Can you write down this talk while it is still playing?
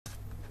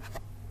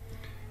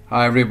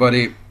Hi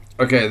everybody.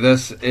 Okay,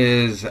 this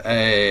is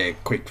a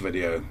quick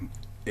video.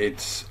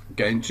 It's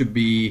going to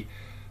be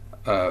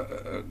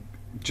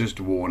just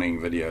warning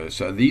video.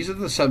 So these are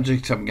the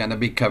subjects I'm going to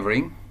be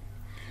covering,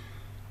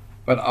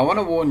 but I want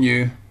to warn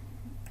you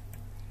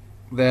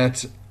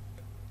that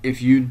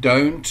if you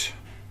don't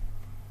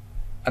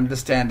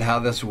understand how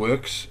this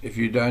works, if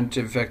you don't,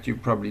 in fact you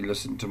probably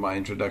listened to my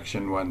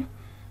introduction one,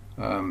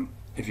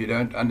 if you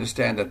don't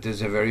understand that,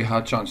 there's a very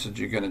high chance that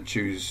you're going to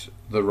choose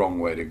the wrong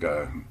way to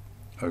go.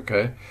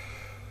 Okay,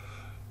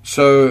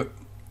 so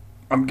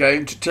I'm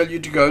going to tell you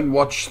to go and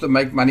watch the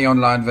Make Money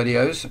Online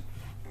videos.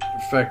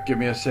 In fact, give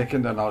me a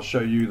second and I'll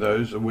show you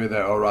those where they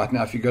are right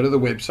now. If you go to the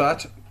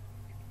website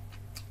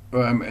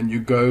and you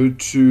go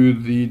to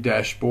the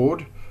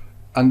dashboard,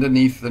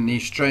 underneath the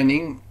niche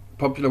training,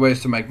 popular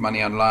ways to make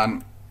money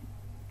online,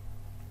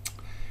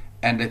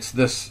 and it's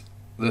this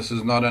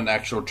is not an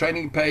actual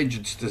training page,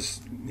 it's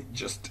this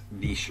just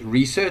niche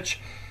research,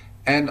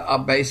 and I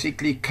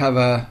basically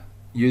cover,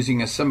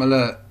 using a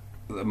similar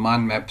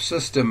mind map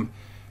system,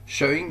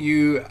 showing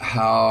you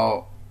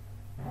how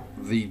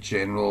the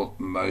general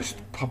most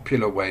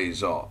popular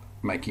ways are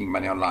making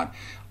money online.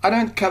 I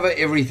don't cover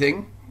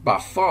everything by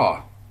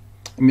far.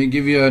 Let me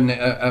give you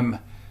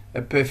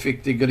a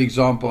perfectly good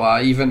example.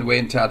 I even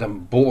went out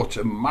and bought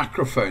a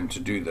microphone to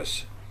do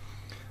this.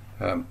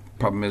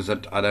 Problem is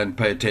that I don't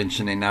pay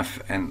attention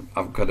enough and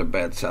I've got a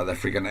bad South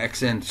African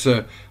accent,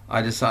 so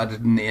I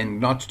decided in the end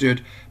not to do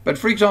it. But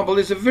for example,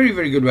 there's a very,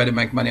 very good way to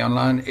make money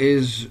online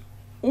is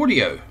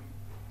audio.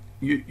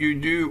 You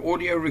do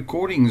audio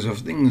recordings of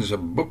things,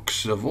 of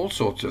books, of all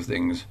sorts of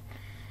things.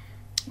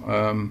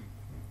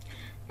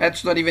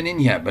 That's not even in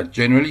here, but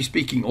generally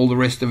speaking, all the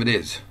rest of it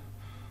is.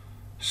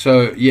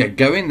 So yeah,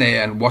 go in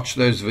there and watch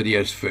those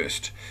videos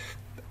first.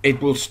 It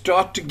will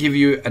start to give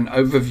you an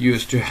overview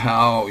as to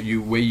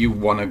where you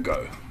want to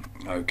go.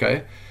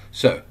 Okay,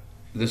 so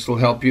this will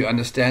help you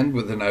understand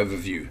with an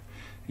overview.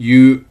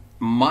 You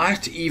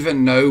might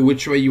even know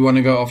which way you want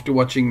to go after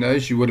watching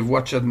those. You would have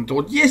watched it and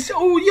thought, yes,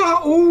 oh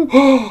yeah,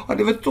 oh, I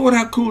never thought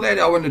how cool that,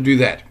 I want to do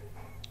that.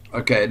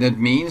 Okay, and it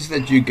means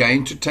that you're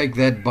going to take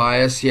that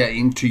bias here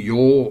into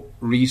your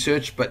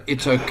research, but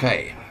it's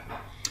okay.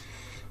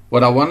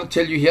 What I want to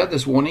tell you here,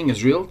 this warning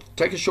is real.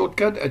 Take a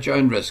shortcut at your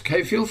own risk.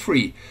 Hey, feel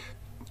free.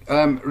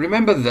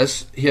 Remember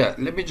this here,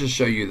 let me just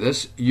show you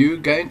this.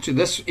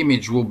 This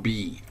image will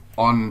be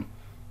on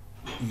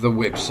the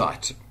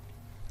website.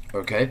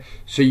 Okay,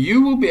 so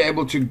you will be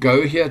able to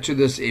go here to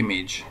this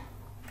image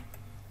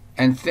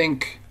and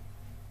think,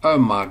 oh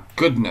my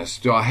goodness,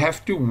 do I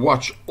have to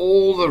watch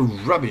all the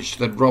rubbish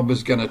that Rob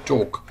is going to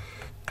talk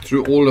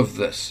through all of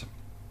this?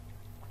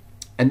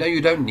 And no, you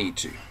don't need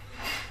to.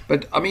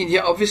 But I mean,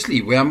 yeah,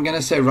 obviously, where I'm going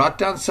to say, write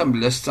down some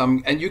lists,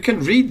 and you can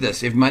read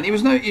this. If money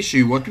was no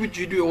issue, what would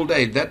you do all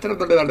day?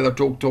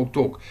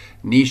 Talk.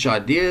 Niche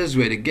ideas,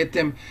 where to get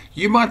them.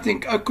 You might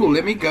think, oh, cool,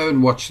 let me go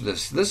and watch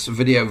this. This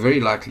video,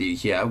 very likely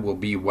here, will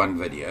be one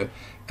video.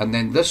 And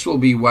then this will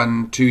be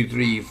 1, 2,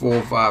 3,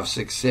 4, 5,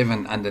 6,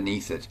 7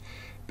 underneath it.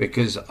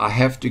 Because I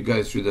have to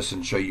go through this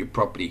and show you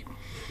properly.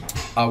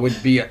 I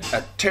would be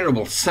a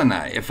terrible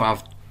sinner if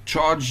I've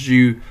charged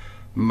you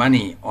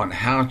money on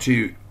how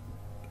to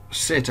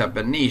set up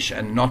a niche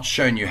and not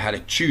shown you how to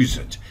choose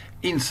it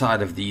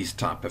inside of these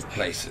type of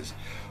places.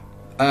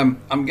 I'm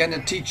going to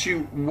teach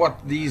you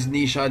what these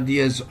niche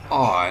ideas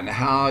are and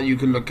how you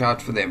can look out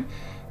for them.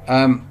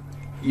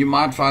 You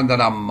might find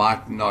that I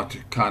might not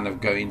kind of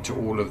go into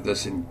all of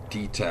this in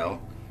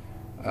detail.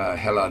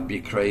 Hell, I'd be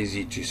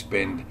crazy to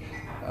spend,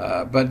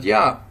 but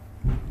yeah,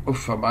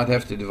 I might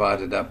have to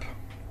divide it up.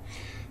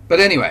 But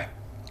anyway,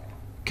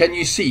 can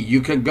you see?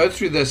 You can go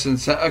through this and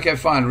say, okay,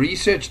 fine,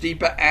 research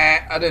deeper.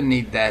 I don't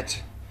need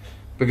that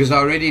because I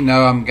already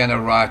know I'm going to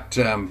write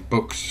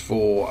books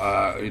for,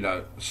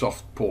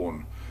 soft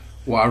porn.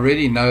 Or I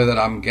already know that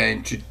I'm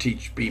going to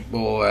teach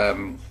people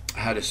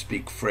how to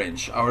speak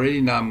French. I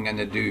already know I'm going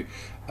to do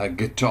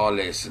guitar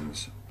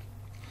lessons.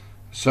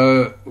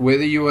 So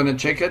whether you want to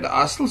check it,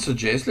 I still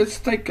suggest let's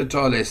take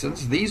guitar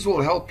lessons. These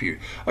will help you.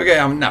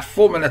 Okay, enough.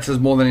 4 minutes is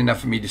more than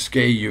enough for me to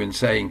scare you and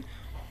saying,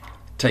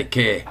 take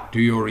care, do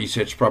your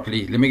research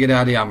properly. Let me get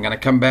out of here. I'm going to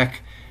come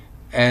back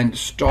and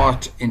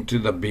start into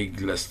the big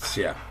lists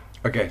here.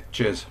 Okay,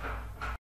 cheers.